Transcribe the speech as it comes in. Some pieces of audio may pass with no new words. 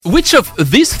Which of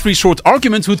these three short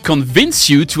arguments would convince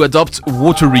you to adopt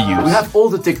water reuse? We have all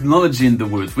the technology in the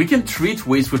world. We can treat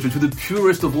wastewater to the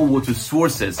purest of all water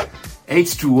sources.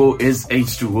 H2O is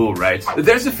H2O, right?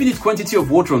 There's a finite quantity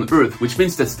of water on Earth, which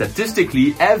means that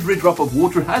statistically, every drop of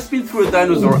water has been through a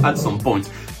dinosaur at some point.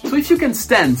 So if you can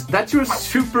stand that your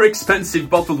super expensive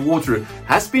bottled water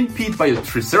has been peed by a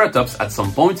Triceratops at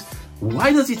some point,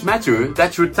 why does it matter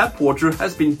that your tap water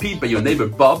has been peed by your neighbor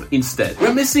Bob instead?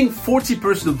 We're missing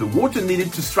 40% of the water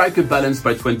needed to strike a balance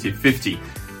by 2050.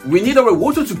 We need our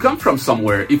water to come from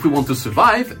somewhere if we want to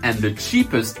survive, and the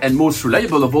cheapest and most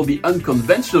reliable of all the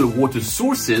unconventional water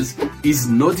sources is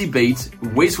no debate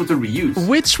wastewater reuse.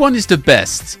 Which one is the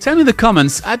best? Tell me in the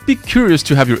comments, I'd be curious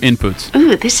to have your input.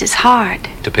 Ooh, this is hard.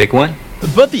 To pick one?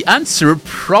 But the answer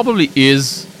probably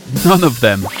is none of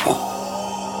them.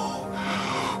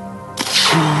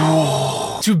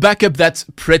 To back up that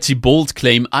pretty bold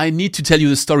claim, I need to tell you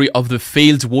the story of the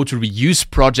failed water reuse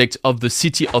project of the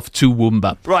city of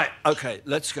Toowoomba. Right, okay,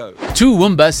 let's go.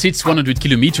 Toowoomba sits 100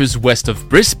 kilometers west of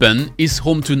Brisbane, is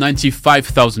home to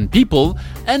 95,000 people,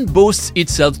 and boasts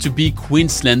itself to be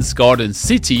Queensland's Garden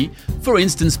City, for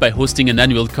instance by hosting an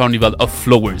annual carnival of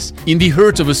flowers. In the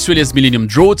heart of Australia's millennium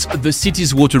drought, the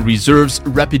city's water reserves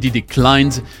rapidly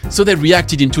declined, so they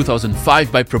reacted in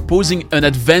 2005 by proposing an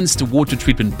advanced water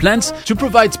treatment plant to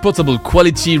provide potable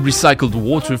quality recycled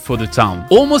water for the town.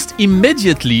 Almost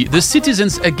immediately, the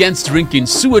Citizens Against Drinking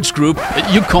Sewage group,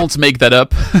 you can't make that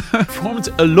up, formed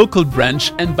a local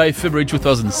branch, and by February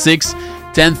 2006,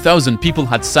 10,000 people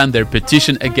had signed their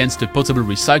petition against the Potable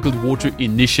Recycled Water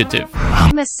Initiative.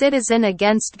 I'm a citizen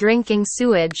against drinking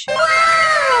sewage.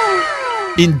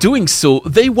 In doing so,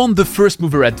 they won the first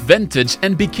mover advantage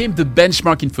and became the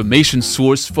benchmark information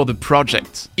source for the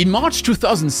project. In March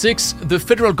 2006, the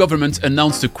federal government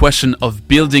announced the question of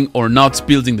building or not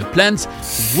building the plant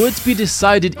would be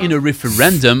decided in a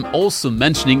referendum, also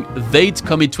mentioning they'd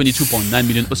commit 22.9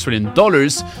 million Australian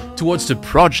dollars towards the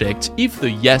project if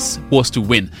the yes was to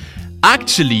win.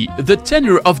 Actually, the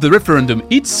tenure of the referendum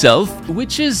itself,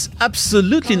 which is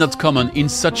absolutely not common in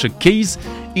such a case,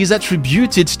 is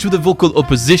attributed to the vocal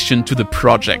opposition to the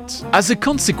project. As a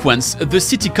consequence, the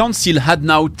City Council had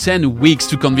now 10 weeks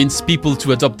to convince people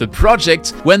to adopt the project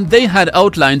when they had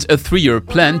outlined a 3-year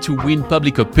plan to win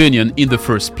public opinion in the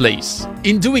first place.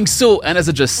 In doing so, and as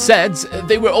I just said,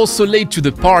 they were also late to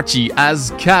the party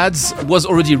as CADS was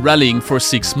already rallying for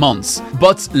 6 months.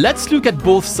 But let's look at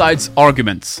both sides'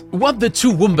 arguments. What the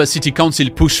Toowoomba City Council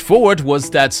pushed forward was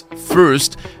that,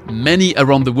 first, many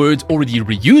around the world already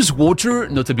reuse water,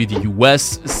 notably the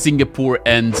US, Singapore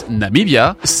and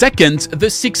Namibia. Second, the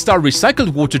 6-star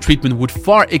recycled water treatment would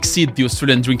far exceed the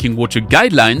Australian drinking water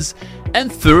guidelines.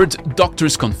 And third,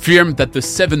 doctors confirmed that the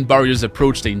 7 barriers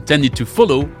approach they intended to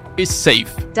follow is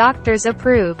safe. Doctors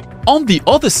approved. On the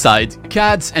other side,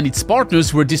 CADS and its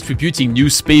partners were distributing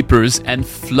newspapers and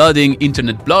flooding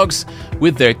internet blogs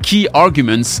with their key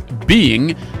arguments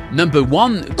being: number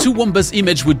 1, Toowoomba's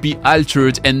image would be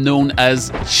altered and known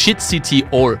as Shit City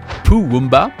or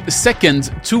Poowoomba.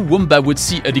 Second, Toowoomba would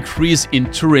see a decrease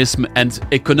in tourism and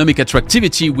economic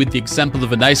attractivity with the example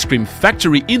of an ice cream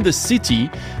factory in the city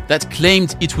that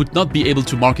claimed it would not be able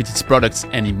to market its products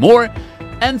anymore.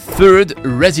 And third,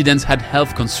 residents had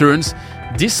health concerns,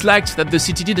 disliked that the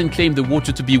city didn't claim the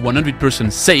water to be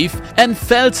 100% safe, and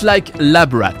felt like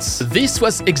lab rats. This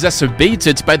was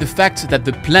exacerbated by the fact that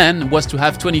the plan was to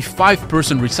have 25%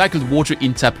 recycled water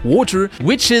in tap water,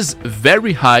 which is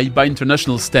very high by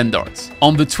international standards.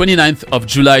 On the 29th of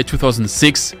July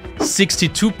 2006,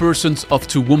 62% of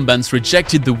Toowombans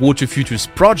rejected the Water Futures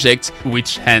project,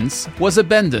 which hence was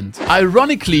abandoned.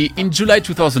 Ironically, in July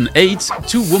 2008,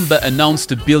 Toowoomba announced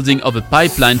the building of a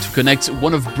pipeline to connect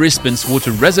one of Brisbane's water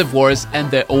reservoirs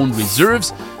and their own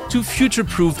reserves to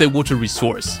future-proof their water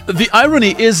resource. The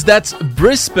irony is that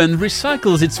Brisbane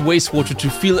recycles its wastewater to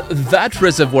fill that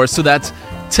reservoir so that,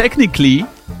 technically,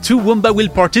 Toowoomba will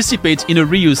participate in a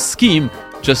reuse scheme,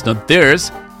 just not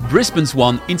theirs, Brisbane's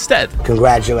one instead.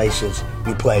 Congratulations,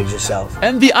 you played yourself.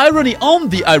 And the irony on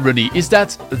the irony is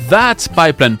that that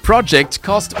pipeline project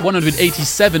cost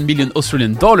 187 million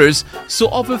Australian dollars,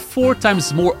 so over 4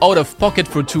 times more out of pocket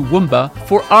for Toowoomba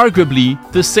for arguably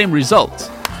the same result.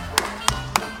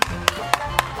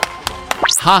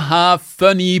 Haha,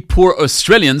 funny, poor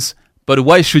Australians. But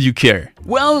why should you care?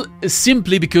 Well,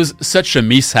 simply because such a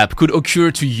mishap could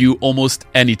occur to you almost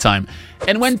any time.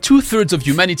 And when 2/3 of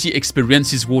humanity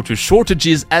experiences water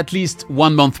shortages at least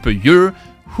 1 month per year,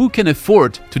 who can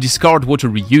afford to discard water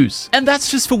reuse? And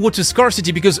that's just for water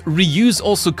scarcity, because reuse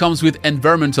also comes with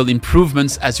environmental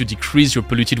improvements as you decrease your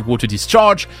polluted water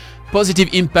discharge,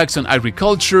 positive impacts on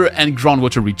agriculture and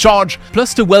groundwater recharge,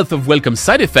 plus the wealth of welcome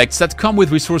side effects that come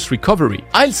with resource recovery.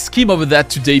 I'll skim over that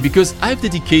today because I've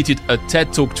dedicated a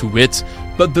TED Talk to it,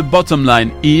 but the bottom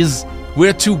line is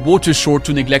we're too water short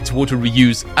to neglect water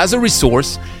reuse as a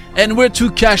resource, and we're too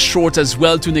cash short as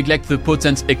well to neglect the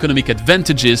potent economic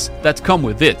advantages that come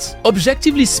with it.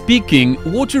 Objectively speaking,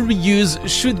 water reuse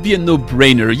should be a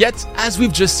no-brainer, yet as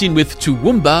we've just seen with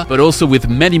Toowoomba, but also with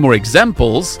many more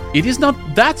examples, it is not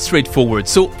that straightforward.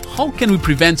 So how can we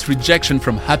prevent rejection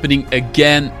from happening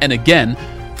again and again?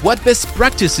 What best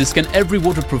practices can every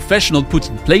water professional put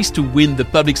in place to win the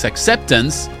public's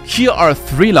acceptance? Here are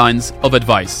 3 lines of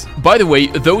advice. By the way,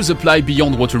 those apply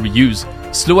beyond water reuse.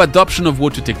 Slow adoption of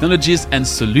water technologies and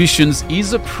solutions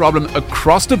is a problem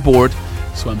across the board,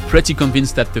 so I'm pretty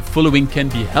convinced that the following can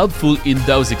be helpful in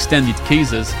those extended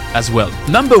cases as well.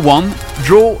 Number 1,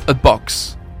 draw a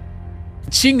box.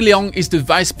 Ching Leong is the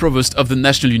Vice Provost of the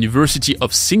National University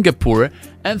of Singapore,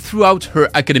 and throughout her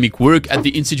academic work at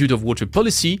the Institute of Water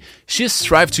Policy, she has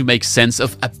strived to make sense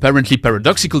of apparently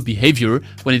paradoxical behavior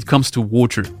when it comes to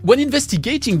water. When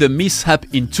investigating the mishap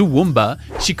in Toowoomba,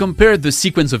 she compared the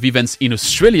sequence of events in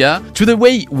Australia to the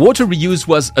way water reuse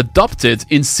was adopted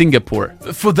in Singapore.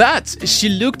 For that, she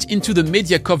looked into the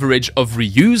media coverage of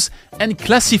reuse and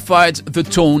classified the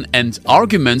tone and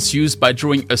arguments used by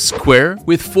drawing a square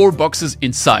with 4 boxes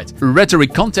inside.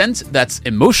 Rhetoric content that's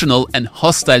emotional and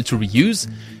hostile to reuse,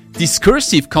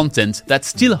 discursive content that's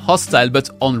still hostile but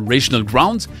on rational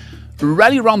ground,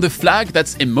 rally around the flag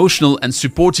that's emotional and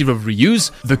supportive of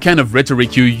reuse, the kind of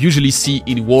rhetoric you usually see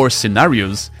in war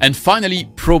scenarios, and finally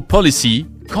pro-policy,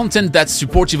 content that's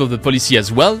supportive of the policy as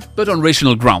well, but on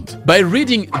rational ground. By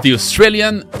reading The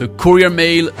Australian, The Courier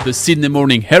Mail, The Sydney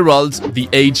Morning Herald, The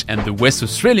Age and The West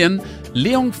Australian,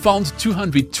 Leong found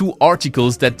 202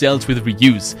 articles that dealt with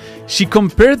reuse. She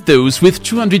compared those with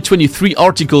 223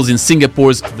 articles in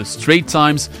Singapore's The Straits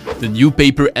Times, The New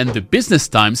Paper and The Business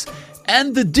Times,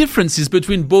 and the differences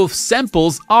between both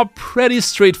samples are pretty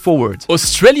straightforward.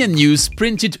 Australian news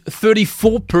printed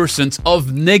 34%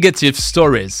 of negative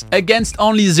stories, against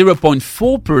only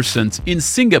 0.4% in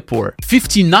Singapore.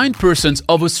 59%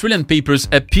 of Australian papers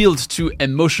appealed to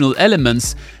emotional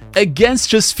elements, against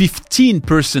just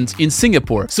 15% in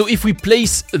Singapore. So if we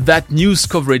place that news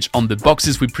coverage on the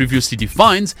boxes we previously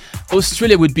defined,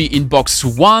 Australia would be in box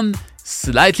 1,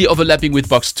 slightly overlapping with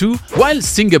box 2, while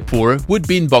Singapore would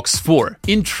be in box 4.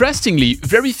 Interestingly,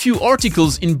 very few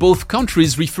articles in both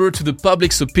countries refer to the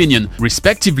public's opinion,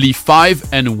 respectively 5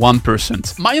 and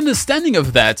 1%. My understanding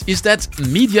of that is that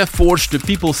media forged the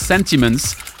people's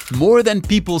sentiments more than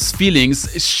people's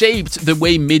feelings shaped the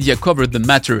way media covered the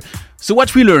matter. So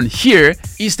what we learn here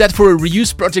is that for a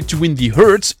reuse project to win the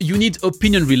herd, you need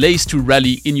opinion relays to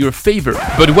rally in your favor.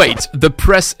 But wait, the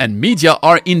press and media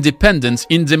are independent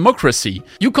in democracy.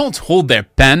 You can't hold their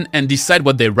pen and decide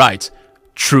what they write.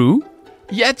 True?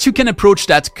 Yet you can approach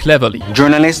that cleverly.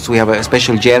 Journalists, we have a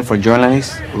special jail for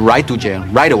journalists. Right to jail,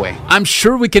 right away. I'm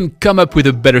sure we can come up with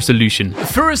a better solution.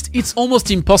 First, it's almost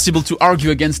impossible to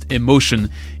argue against emotion.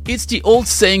 It's the old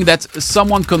saying that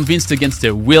someone convinced against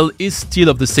their will is still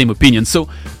of the same opinion. So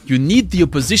you need the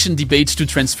opposition debate to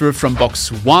transfer from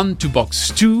box 1 to box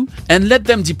 2 and let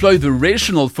them deploy the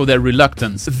rational for their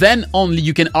reluctance. Then only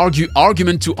you can argue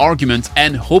argument to argument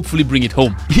and hopefully bring it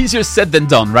home. Easier said than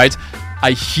done, right?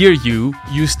 I hear you.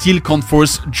 You still can't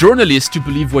force journalists to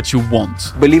believe what you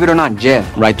want. Believe it or not, jail.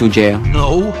 Right to jail.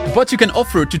 No. But you can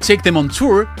offer to take them on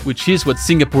tour, which is what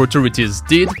Singapore authorities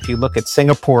did. If you look at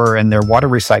Singapore and their water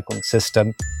recycling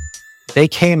system, they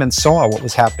came and saw what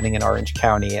was happening in Orange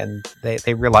County, and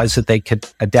they realized that they could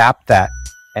adapt that.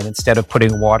 And instead of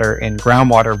putting water in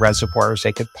groundwater reservoirs,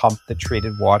 they could pump the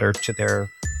treated water to their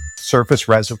surface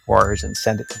reservoirs and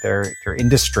send it to their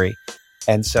industry.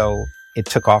 And so it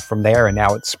took off from there, and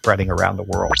now it's spreading around the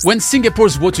world. When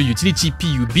Singapore's water utility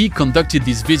PUB conducted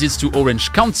these visits to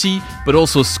Orange County, but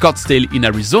also Scottsdale in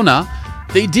Arizona,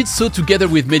 they did so together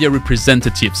with media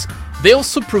representatives. They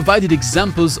also provided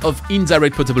examples of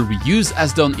indirect potable reuse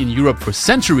as done in Europe for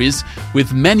centuries,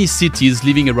 with many cities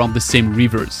living around the same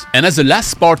rivers. And as a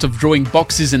last part of drawing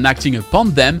boxes and acting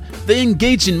upon them, they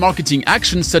engaged in marketing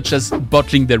actions such as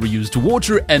bottling their reused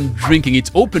water and drinking it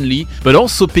openly, but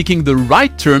also picking the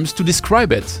right terms to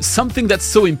describe it. Something that's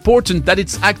so important that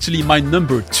it's actually my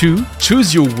number 2.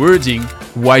 Choose your wording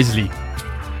wisely.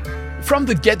 From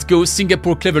the get-go,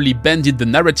 Singapore cleverly bended the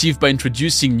narrative by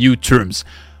introducing new terms.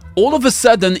 All of a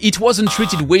sudden, it wasn't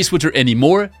treated wastewater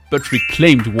anymore, but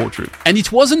reclaimed water. And it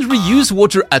wasn't reused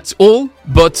water at all,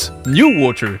 but new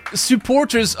water.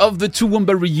 Supporters of the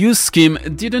Toowoomba reuse scheme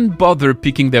didn't bother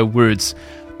picking their words.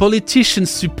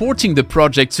 politicians supporting the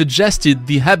project suggested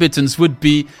the habitants would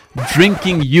be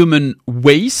drinking human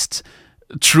waste.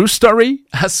 True story?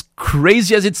 As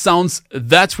crazy as it sounds,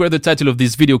 that's where the title of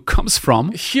this video comes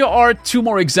from. Here are 2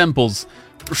 more examples.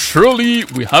 Surely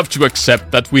we have to accept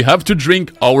that we have to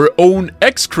drink our own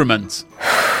excrement.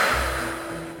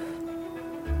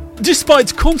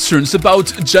 Despite concerns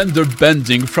about gender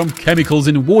bending from chemicals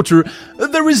in water,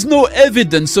 there is no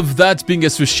evidence of that being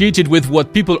associated with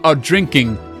what people are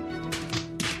drinking.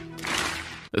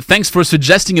 Thanks for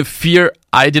suggesting a fear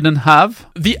I didn't have.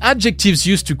 The adjectives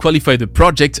used to qualify the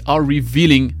project are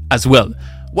revealing as well.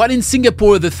 While in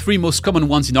Singapore, the 3 most common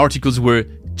ones in articles were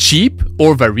cheap,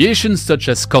 or variations such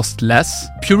as cost less,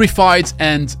 purified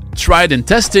and tried and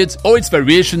tested, or its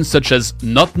variations such as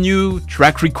not new,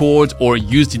 track record, or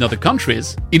used in other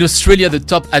countries. In Australia, the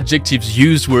top adjectives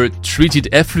used were treated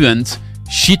effluent,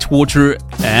 sheet water,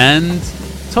 and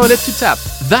toilet to tap.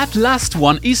 That last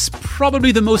one is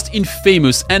probably the most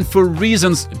infamous, and for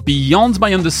reasons beyond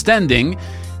my understanding,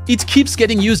 it keeps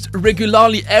getting used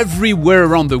regularly everywhere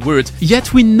around the world.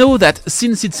 Yet we know that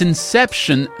since its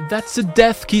inception, that's a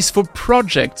death kiss for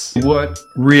projects. What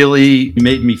really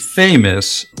made me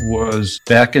famous was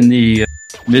back in the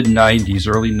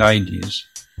mid-90s, early 90s,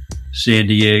 San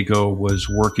Diego was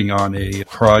working on a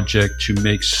project to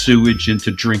make sewage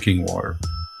into drinking water.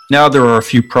 Now there are a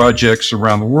few projects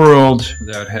around the world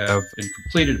that have been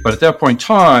completed, but at that point in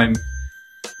time,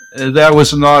 that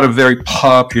was not a very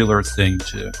popular thing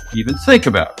to even think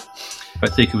about. I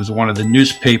think it was one of the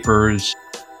newspapers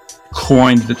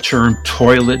coined the term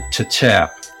toilet to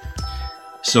tap.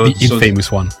 The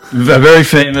infamous one. Very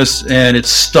famous, and it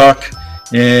stuck,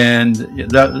 and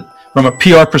that, from a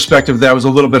PR perspective, that was a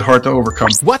little bit hard to overcome.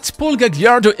 What Paul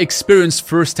Gagliardo experienced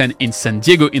firsthand in San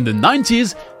Diego in the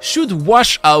 90s should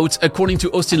wash out, according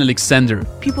to Austin Alexander.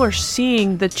 People are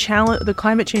seeing the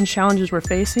climate change challenges we're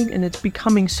facing, and it's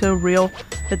becoming so real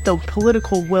that the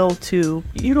political will to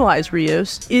utilize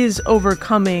reuse is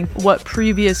overcoming what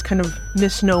previous kind of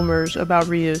misnomers about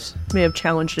reuse may have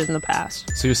challenged it in the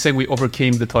past. So you're saying we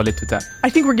overcame the toilet to tap?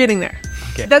 I think we're getting there.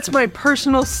 Okay. That's my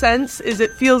personal sense, is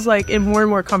it feels like in more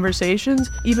and more conversations,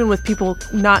 even with people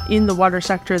not in the water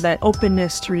sector, that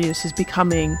openness to reuse is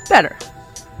becoming better.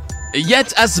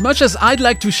 Yet, as much as I'd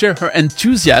like to share her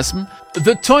enthusiasm,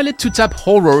 the toilet to tap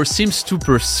horror seems to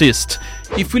persist.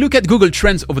 If we look at Google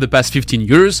Trends over the past 15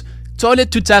 years,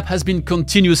 toilet to tap has been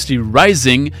continuously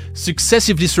rising,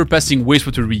 successively surpassing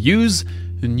wastewater reuse,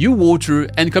 new water,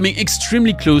 and coming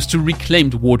extremely close to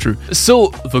reclaimed water. So,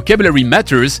 vocabulary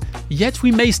matters, yet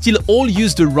we may still all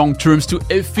use the wrong terms to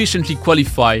efficiently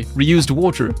qualify reused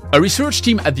water. A research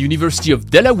team at the University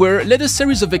of Delaware led a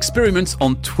series of experiments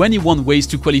on 21 ways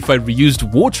to qualify reused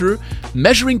water,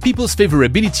 measuring people's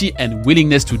favorability and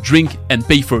willingness to drink and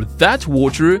pay for that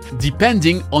water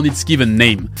depending on its given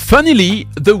name. Funnily,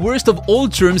 the worst of all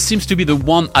terms seems to be the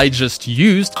one I just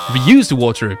used, reused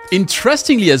water.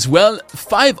 Interestingly as well,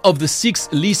 5 of the 6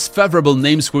 least favorable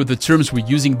names were the terms we're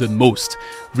using the most: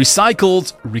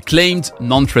 recycled, reclaimed,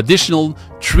 non-traditional,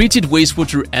 treated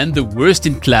wastewater, and the worst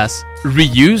in class,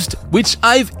 reused, which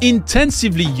I've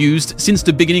intensively used since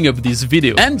the beginning of this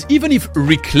video. And even if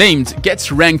reclaimed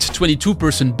gets ranked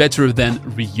 22% better than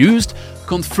reused,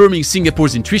 confirming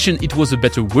Singapore's intuition it was a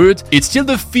better word, it's still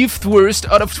the 5th worst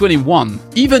out of 21.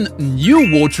 Even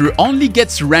new water only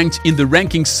gets ranked in the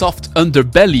ranking soft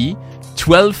underbelly,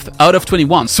 12th out of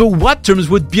 21. So what terms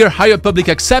would bear higher public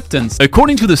acceptance?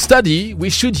 According to the study,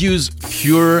 we should use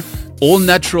pure, all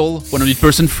natural,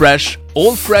 100% fresh,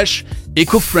 all fresh,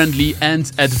 eco-friendly,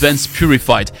 and advanced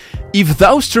purified. If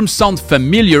those terms sound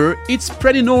familiar, it's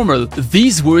pretty normal.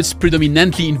 These words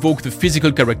predominantly invoke the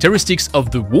physical characteristics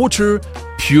of the water,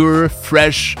 pure,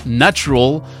 fresh,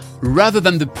 natural, rather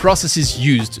than the processes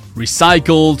used: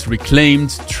 recycled,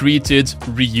 reclaimed, treated,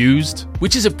 reused,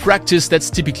 which is a practice that's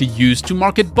typically used to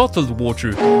market bottled water.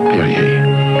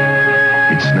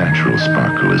 Its natural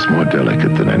sparkle is more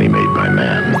delicate than any made by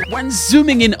man. When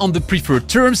zooming in on the preferred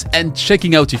terms and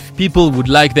checking out if people would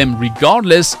like them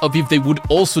regardless of if they would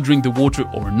also drink the water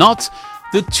or not,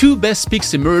 the 2 best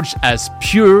picks emerged as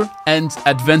pure and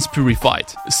advanced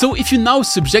purified. So if you now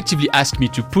subjectively ask me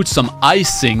to put some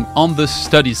icing on the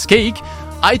study's cake,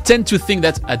 I tend to think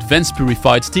that advanced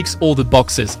purified ticks all the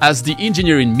boxes, as the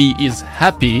engineer in me is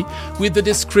happy with the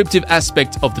descriptive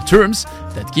aspect of the terms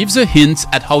that gives a hint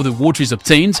at how the water is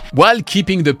obtained while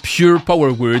keeping the pure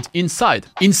power word inside.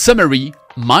 In summary,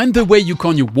 Mind the way you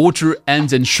con your water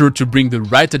and ensure to bring the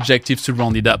right adjectives to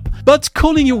round it up. But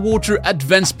calling your water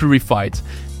advanced purified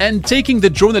and taking the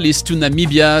journalist to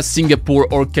Namibia, Singapore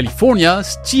or California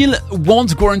still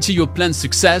won't guarantee your plan's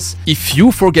success if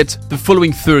you forget the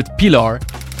following third pillar: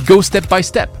 go step by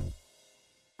step.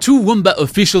 2Wumba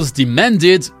officials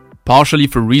demanded, partially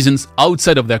for reasons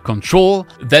outside of their control,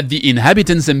 that the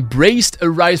inhabitants embraced a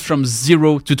rise from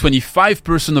 0 to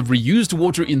 25% of reused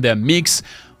water in their mix,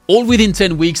 all within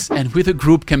 10 weeks and with a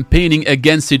group campaigning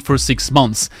against it for 6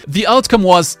 months. The outcome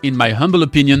was, in my humble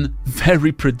opinion,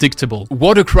 very predictable.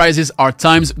 Water crises are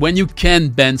times when you can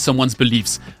bend someone's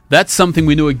beliefs. That's something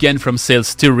we know again from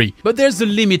sales theory. But there's a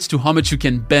limit to how much you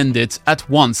can bend it at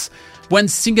once. When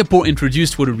Singapore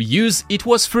introduced water reuse, it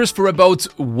was first for about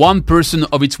 1%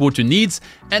 of its water needs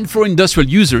and for industrial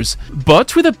users,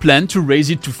 but with a plan to raise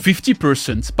it to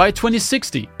 50% by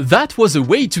 2060. That was a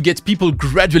way to get people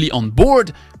gradually on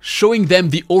board, showing them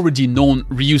the already known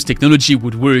reuse technology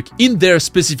would work in their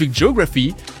specific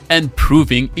geography and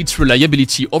proving its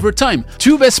reliability over time.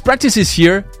 2 best practices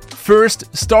here.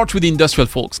 First, start with the industrial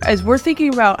folks. As we're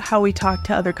thinking about how we talk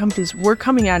to other companies, we're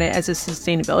coming at it as a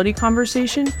sustainability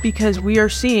conversation because we are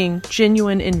seeing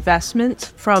genuine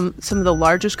investment from some of the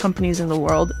largest companies in the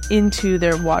world into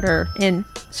their water and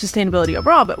sustainability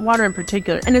overall, but water in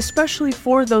particular. And especially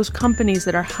for those companies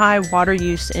that are high water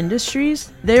use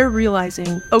industries, they're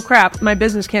realizing, oh crap, my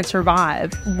business can't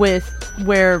survive with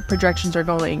where projections are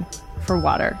going for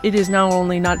water. It is now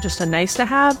only not just a nice to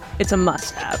have, it's a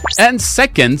must have. And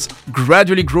second,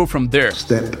 gradually grow from there.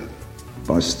 Step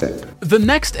by step. The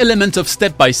next element of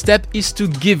step by step is to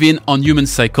give in on human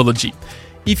psychology.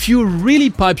 If you really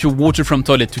pipe your water from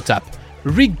toilet to tap,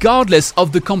 regardless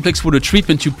of the complex water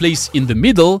treatment you place in the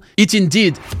middle, it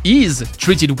indeed is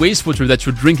treated wastewater that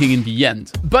you're drinking in the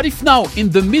end. But if now, in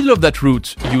the middle of that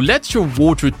route, you let your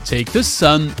water take the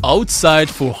sun outside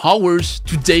for hours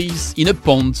to days in a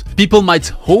pond, people might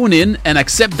hone in and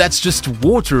accept that's just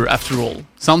water after all.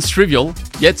 Sounds trivial,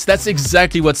 yet that's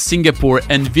exactly what Singapore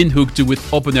and Windhoek do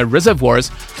with open-air reservoirs,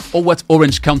 or what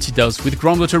Orange County does with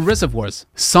groundwater reservoirs.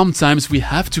 Sometimes we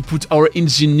have to put our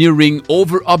engineering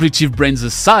over-objective brains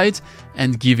aside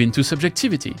and give in to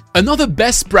subjectivity. Another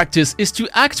best practice is to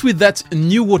act with that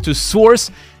new water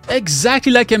source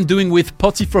exactly like I'm doing with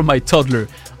Potty for my toddler.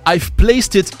 I've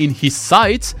placed it in his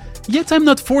sight, yet I'm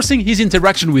not forcing his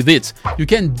interaction with it. You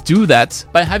can do that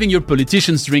by having your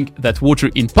politicians drink that water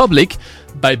in public,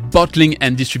 by bottling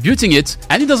and distributing it,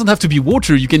 and it doesn't have to be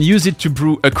water, you can use it to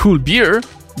brew a cool beer,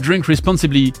 drink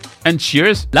responsibly, and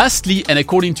cheers. Lastly, and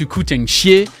according to Khoo Teng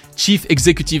Xie, Chief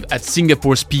Executive at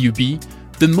Singapore's PUB,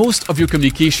 the most of your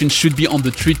communication should be on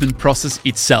the treatment process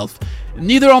itself,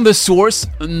 neither on the source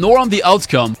nor on the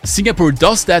outcome. Singapore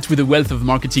does that with a wealth of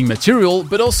marketing material,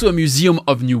 but also a museum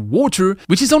of new water,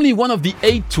 which is only one of the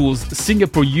 8 tools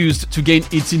Singapore used to gain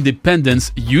its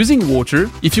independence using water.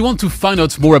 If you want to find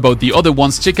out more about the other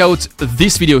ones, check out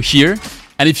this video here.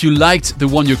 And if you liked the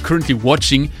one you're currently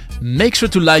watching, make sure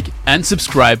to like and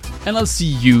subscribe, and I'll see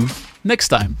you next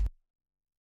time.